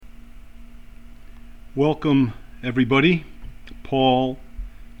Welcome, everybody. Paul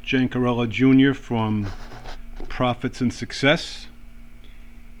Jancarella Jr. from Profits and Success,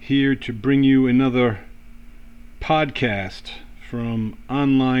 here to bring you another podcast from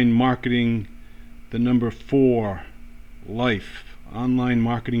Online Marketing, the number 4, Life. Online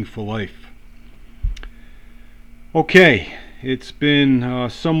Marketing for Life. Okay, it's been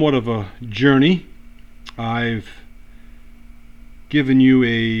somewhat of a journey. I've given you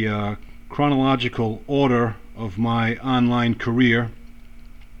a chronological order of my online career,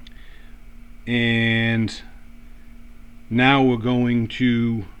 and now we're going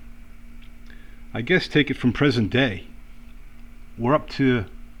to, I guess, take it from present day. We're up to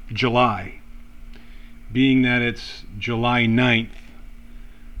July. Being that it's July 9th,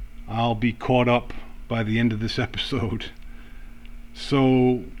 I'll be caught up by the end of this episode.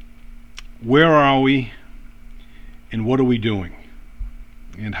 So, where are we and what are we doing?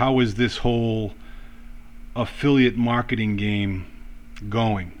 And how is this whole affiliate marketing game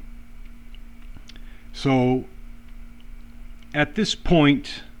going? So, at this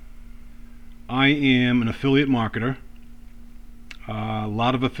point, I am an affiliate marketer. A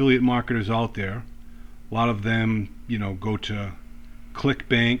lot of affiliate marketers out there. A lot of them, go to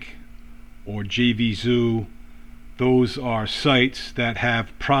ClickBank or JVZoo. Those are sites that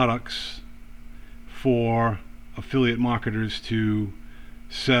have products for affiliate marketers to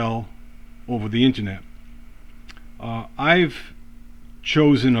sell over the internet. I've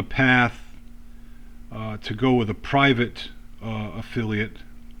chosen a path to go with a private affiliate,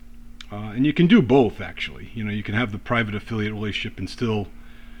 and you can do both actually. You can have the private affiliate relationship and still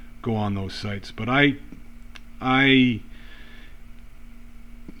go on those sites. But I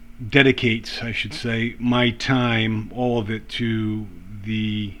dedicate, I should say, my time, all of it, to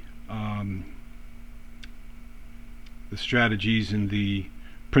the strategies and the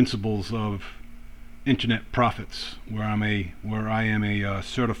principles of internet profits, where I am a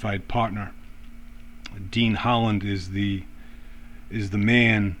certified partner. Dean Holland is the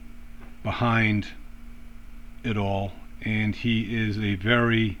man behind it all, and he is a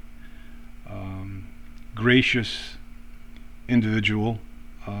very gracious individual.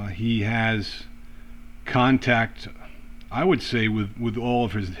 He has contact, I would say, with all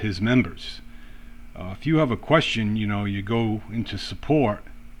of his members. If you have a question, you go into support,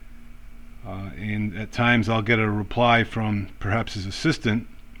 and at times I'll get a reply from perhaps his assistant,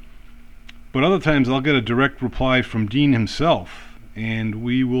 but other times I'll get a direct reply from Dean himself, and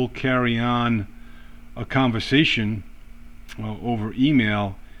we will carry on a conversation over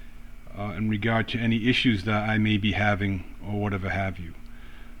email in regard to any issues that I may be having or whatever have you.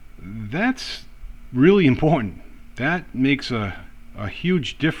 That's really important. That makes a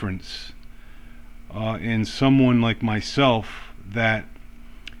huge difference in someone like myself that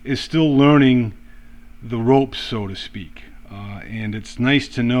is still learning the ropes, so to speak. And it's nice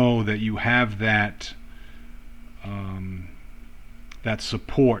to know that you have that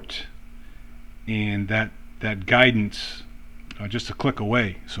support and that guidance just a click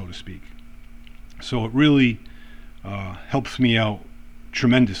away, so to speak. So it really helps me out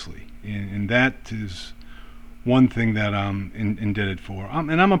tremendously, and that is one thing that I'm indebted for.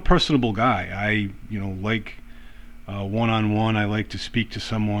 And I'm a personable guy. I like one-on-one. I like to speak to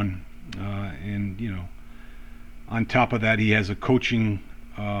someone, and on top of that, he has a coaching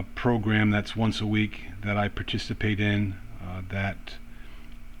program that's once a week that I participate in, that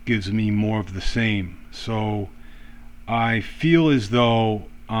gives me more of the same. So I feel as though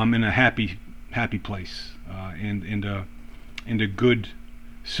I'm in a happy place, and in a good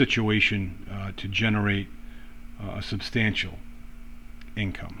situation to generate a substantial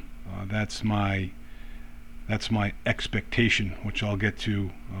income. That's my expectation, which I'll get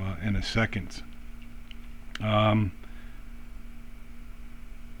to in a second.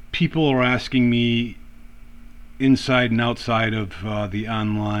 People are asking me inside and outside of the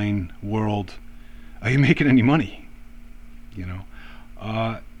online world, are you making any money?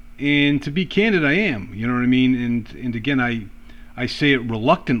 And to be candid, I am. You know what I mean? And again, I say it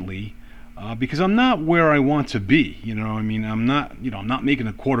reluctantly, because I'm not where I want to be. I'm not making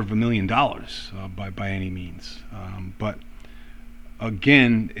 $250,000 by any means. But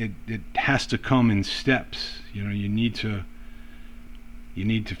again, it has to come in steps. You need to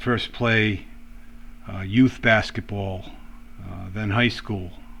first play youth basketball, then high school,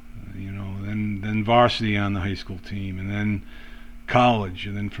 then varsity on the high school team, and then college,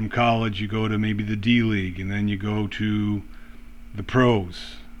 and then from college you go to maybe the D League, and then you go to the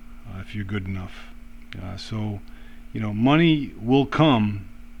pros if you're good enough. So money will come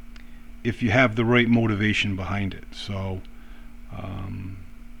if you have the right motivation behind it. So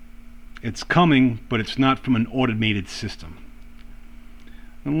It's coming, but it's not from an automated system.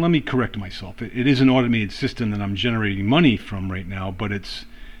 And let me correct myself. It is an automated system that I'm generating money from right now, but it's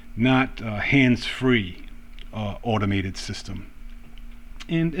not a hands-free automated system.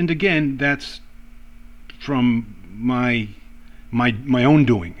 And again, that's from my own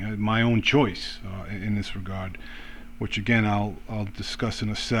doing, my own choice in this regard, which again I'll discuss in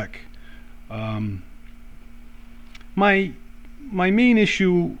a sec. My main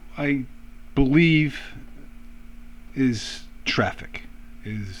issue, I believe, is traffic,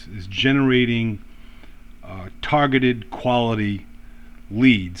 is generating targeted quality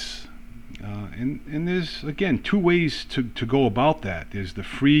leads. And there's, again, two ways to go about that. There's the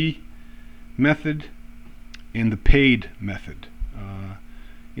free method and the paid method.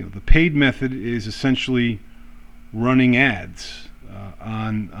 The paid method is essentially running ads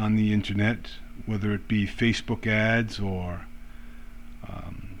on the internet, whether it be Facebook ads or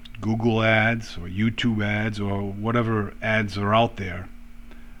Google ads or YouTube ads or whatever ads are out there.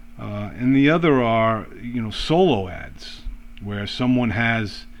 And the other are, solo ads, where someone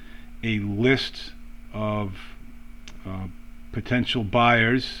has a list of potential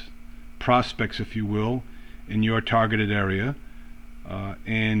buyers, prospects, if you will, in your targeted area,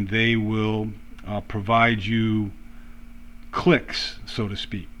 and they will provide you clicks, so to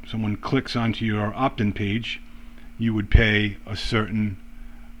speak. Someone clicks onto your opt-in page, you would pay a certain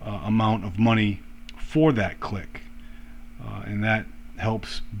amount of money for that click, and that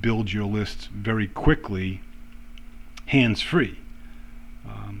helps build your list very quickly, hands-free.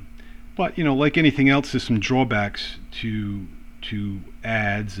 But like anything else, there's some drawbacks to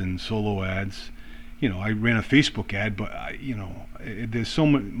ads and solo ads. I ran a Facebook ad, but there's so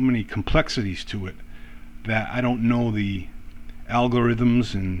many complexities to it that I don't know the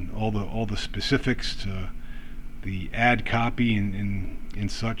algorithms and all the specifics to the ad copy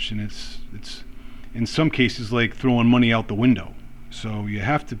and such, and it's in some cases like throwing money out the window. So you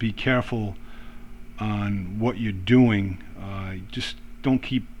have to be careful on what you're doing. Just don't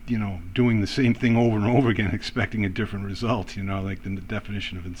keep doing the same thing over and over again expecting a different result, like the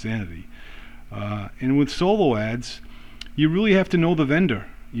definition of insanity. And with solo ads, you really have to know the vendor.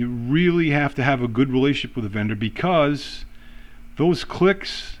 You really have to have a good relationship with the vendor, because those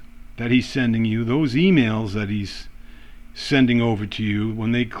clicks that he's sending you, those emails that he's sending over to you,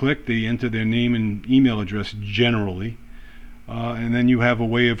 when they click, they enter their name and email address generally, and then you have a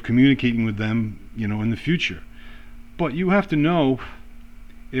way of communicating with them, in the future. But you have to know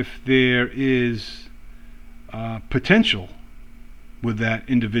if there is potential with that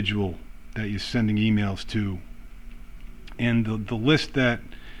individual that you're sending emails to. And the list that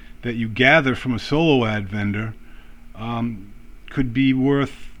you gather from a solo ad vendor could be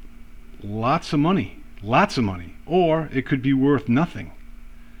worth lots of money, or it could be worth nothing.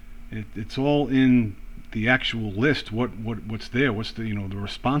 It's all in the actual list. What's there? What's the the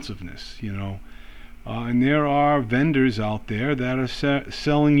responsiveness? And there are vendors out there that are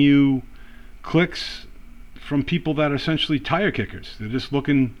selling you clicks from people that are essentially tire kickers. They're just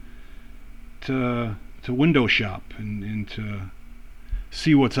looking to window shop and to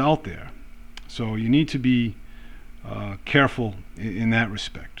see what's out there. So you need to be careful in that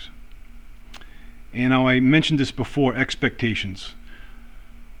respect. And now, I mentioned this before, expectations.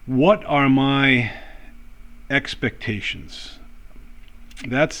 What are my expectations?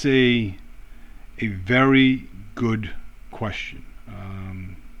 That's a very good question.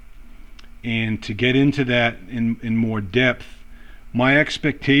 And to get into that in more depth, my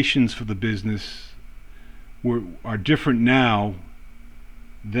expectations for the business are different now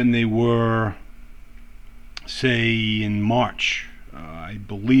than they were, say, in March. I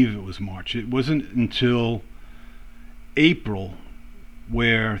believe it was March. It wasn't until April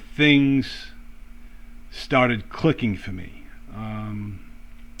where things started clicking for me.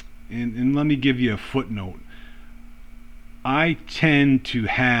 And let me give you a footnote. I tend to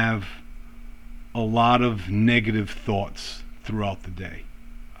have a lot of negative thoughts throughout the day,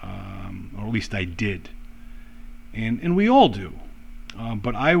 or at least I did, and we all do.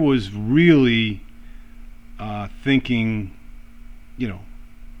 But I was really thinking,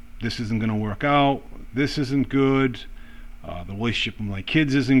 this isn't going to work out. This isn't good. The relationship with my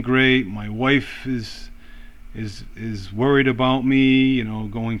kids isn't great. My wife is worried about me,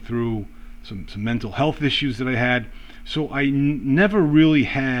 going through some mental health issues that I had. So I never really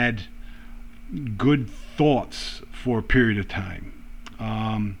had good thoughts for a period of time.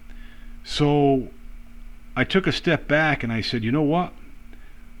 So I took a step back and I said, you know what?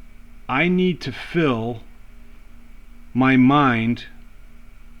 I need to fill my mind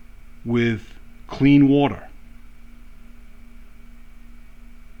with clean water.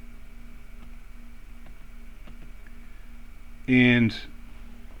 And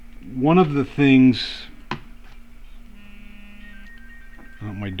one of the things,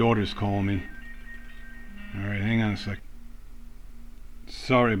 my daughter's calling me. All right, hang on a sec.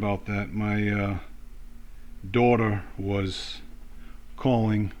 Sorry about that. My daughter was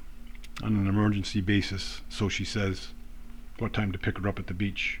calling on an emergency basis, so she says, what time to pick her up at the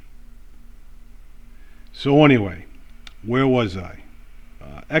beach. So anyway, where was I?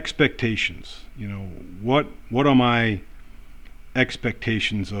 Expectations. What are my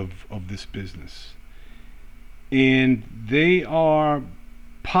expectations of this business? And they are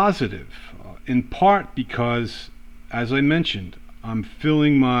positive, in part because, as I mentioned, I'm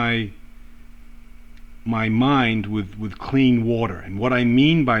filling my mind with clean water. And what I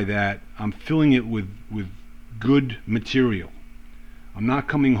mean by that, I'm filling it with good material. I'm not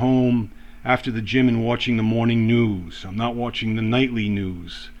coming home after the gym and watching the morning news. I'm not watching the nightly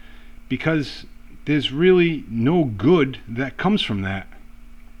news, because there's really no good that comes from that.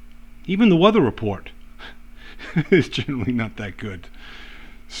 Even the weather report is generally not that good.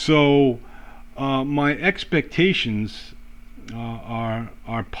 So my expectations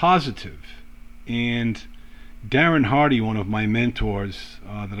are positive. And Darren Hardy, one of my mentors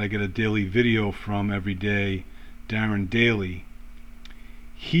that I get a daily video from every day, Darren Daly,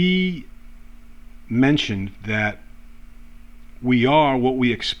 he mentioned that we are what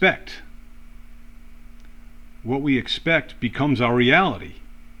we expect. What we expect becomes our reality.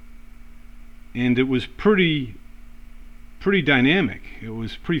 And it was pretty dynamic. It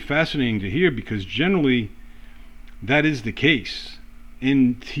was pretty fascinating to hear, because generally that is the case.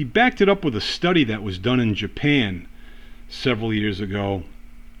 And he backed it up with a study that was done in Japan several years ago,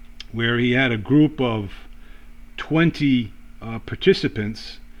 where he had a group of 20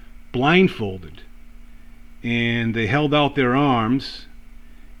 participants blindfolded, and they held out their arms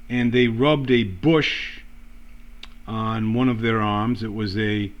and they rubbed a bush on one of their arms. It was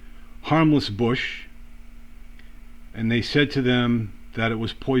a harmless bush, and they said to them that it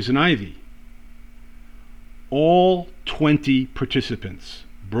was poison ivy. All 20 participants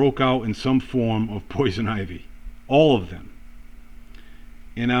broke out in some form of poison ivy. All of them.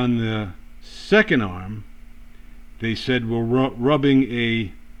 And on the second arm, they said, we're rubbing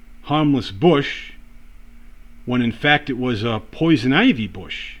a harmless bush, when in fact it was a poison ivy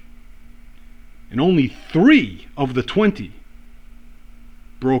bush. And only 3 of the 20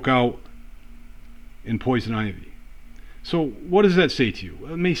 broke out in poison ivy. So what does that say to you?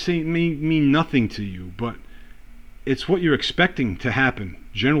 It may mean nothing to you, but it's what you're expecting to happen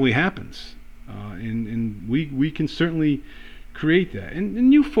generally happens. And we can certainly create that.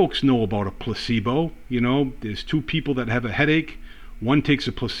 And you folks know about a placebo. There's 2 people that have a headache. One takes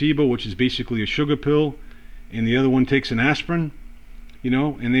a placebo, which is basically a sugar pill, and the other one takes an aspirin,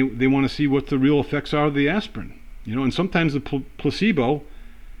 and they want to see what the real effects are of the aspirin. And sometimes the placebo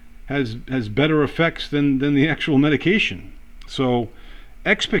has better effects than the actual medication. So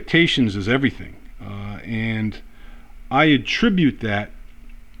expectations is everything. And I attribute that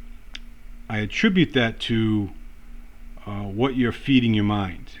to what you're feeding your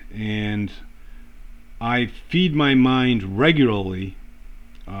mind. And I feed my mind regularly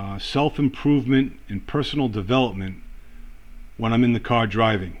self-improvement and personal development when I'm in the car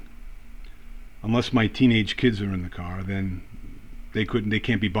driving. Unless my teenage kids are in the car, then they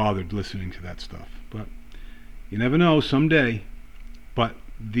can't be bothered listening to that stuff. But you never know, someday. But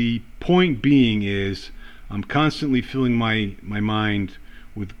the point being is, I'm constantly filling my mind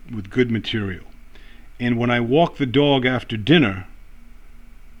with good material. And when I walk the dog after dinner,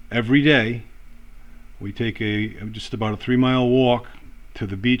 every day, we take just about a 3-mile walk to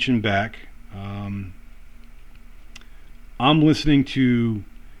the beach and back. I'm listening to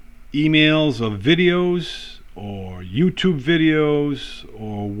emails of videos or YouTube videos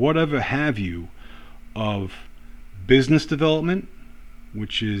or whatever have you of business development,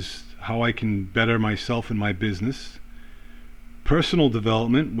 which is how I can better myself in my business. Personal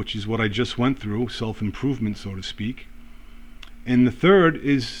development, which is what I just went through, self-improvement, so to speak. And the third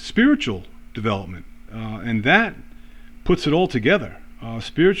is spiritual development. And that puts it all together.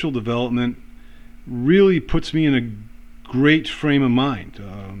 Spiritual development really puts me in a great frame of mind.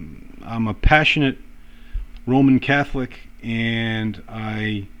 I'm a passionate Roman Catholic, and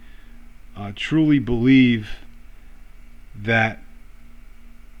I truly believe that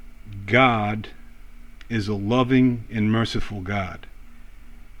God is a loving and merciful God.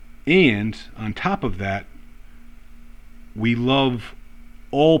 And on top of that, we love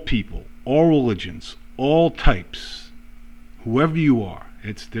all people, all religions, all types, whoever you are.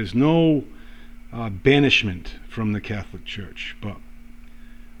 There's no banishment from the Catholic Church. But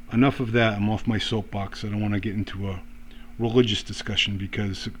enough of that. I'm off my soapbox. I don't want to get into a religious discussion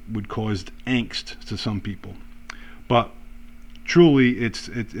because it would cause angst to some people. But truly,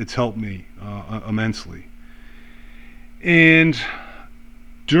 it's helped me immensely. And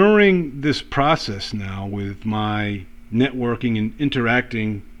during this process now with my networking and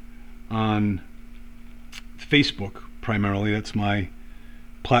interacting on Facebook, primarily, that's my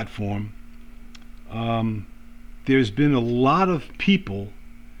platform, there's been a lot of people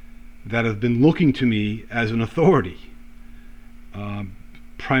that have been looking to me as an authority,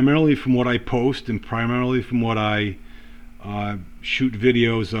 primarily from what I post and primarily from what I shoot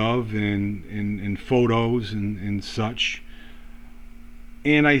videos of and photos and such.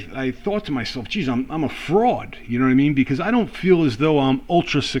 And I thought to myself, geez, I'm a fraud, you know what I mean? Because I don't feel as though I'm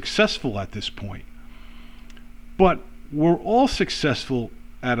ultra successful at this point. But we're all successful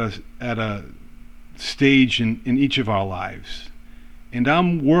at a stage in each of our lives. And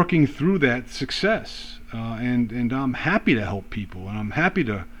I'm working through that success. And I'm happy to help people, and I'm happy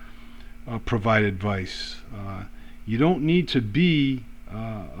to provide advice. You don't need to be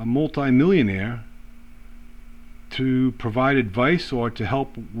a multimillionaire to provide advice or to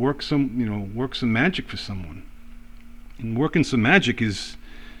help work some magic for someone. And working some magic is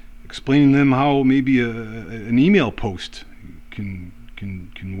explaining them how maybe an email post can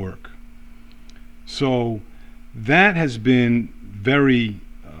work. So that has been very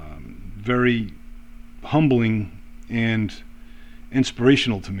humbling and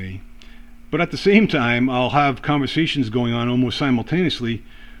inspirational to me. But at the same time, I'll have conversations going on almost simultaneously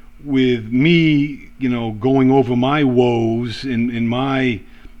with me, going over my woes and my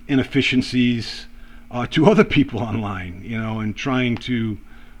inefficiencies to other people online, and trying to,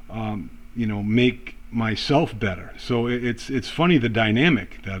 make myself better. So it's funny, the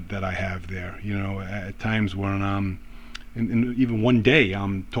dynamic that I have there, at times when I'm, and even one day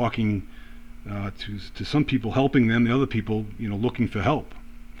I'm talking to some people, helping them, the other people, looking for help.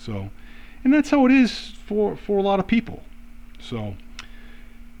 So, and that's how it is for a lot of people. So,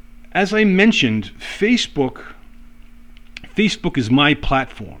 as I mentioned, Facebook is my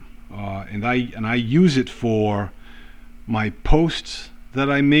platform, and I use it for my posts that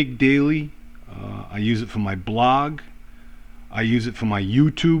I make daily. I use it for my blog. I use it for my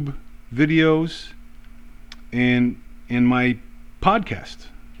YouTube videos, and my podcast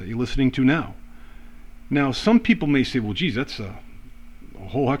that you're listening to now. Now, some people may say, well, geez, that's a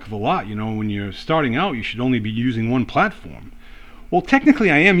whole heck of a lot. When you're starting out, you should only be using one platform. Well, technically,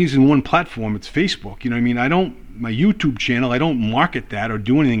 I am using one platform. It's Facebook. My YouTube channel, I don't market that or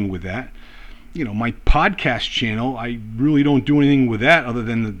do anything with that. My podcast channel, I really don't do anything with that other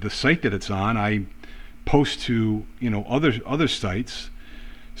than the site that it's on. I post to, other sites.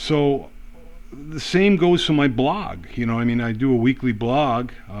 So the same goes for my blog. I do a weekly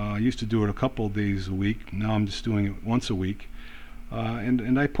blog. I used to do it a couple of days a week. Now I'm just doing it once a week.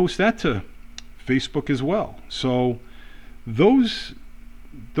 And I post that to Facebook as well. So those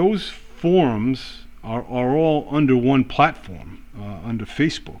forums are all under one platform, under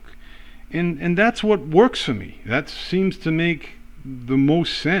Facebook. And that's what works for me. That seems to make the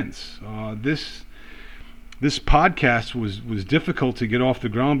most sense. This podcast was difficult to get off the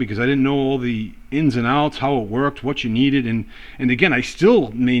ground because I didn't know all the ins and outs, how it worked, what you needed, and again, I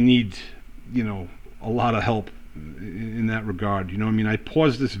still may need, a lot of help in that regard. I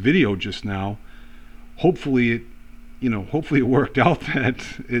paused this video just now. Hopefully it worked out that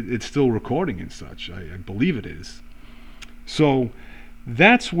it's still recording and such. I believe it is. So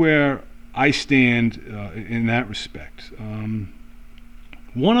that's where I stand in that respect.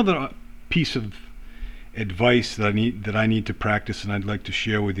 One other piece of advice that I need to practice and I'd like to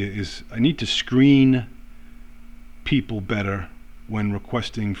share with you is I need to screen people better when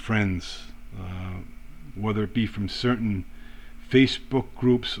requesting friends, whether it be from certain Facebook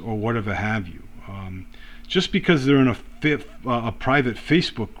groups or whatever have you. Just because they're in a private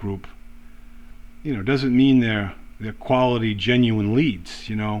Facebook group, doesn't mean they're quality, genuine leads.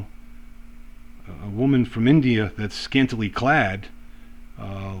 A woman from India that's scantily clad,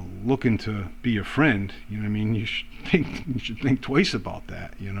 looking to be your friend, you should think twice about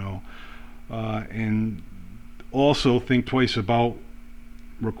that, and also think twice about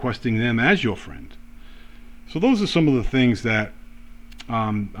requesting them as your friend. So those are some of the things that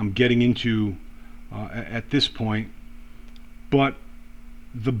I'm getting into at this point. But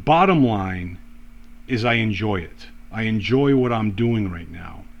the bottom line is I enjoy it. I enjoy what I'm doing right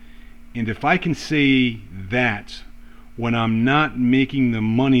now. And if I can say that when I'm not making the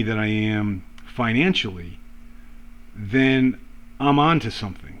money that I am financially, then I'm onto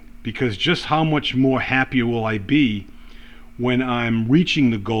something. Because just how much more happier will I be when I'm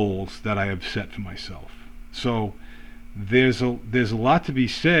reaching the goals that I have set for myself? So there's a lot to be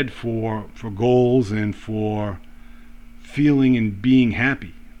said for goals and for feeling and being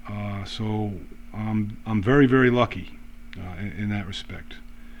happy. So I'm very, very lucky in that respect.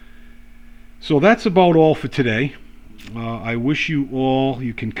 So that's about all for today. I wish you all,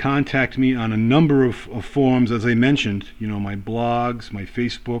 you can contact me on a number of forums, as I mentioned, my blogs, my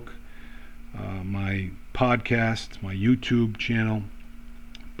Facebook, my podcast, my YouTube channel.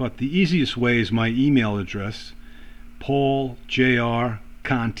 But the easiest way is my email address, Paul J.R.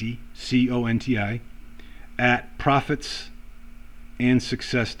 Conti, C-O-N-T-I, at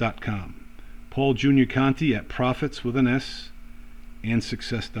profitsandsuccess.com. Paul Jr. Conti at profits with an S and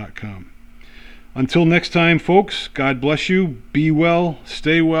success.com. Until next time, folks, God bless you, be well,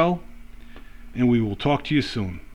 stay well, and we will talk to you soon.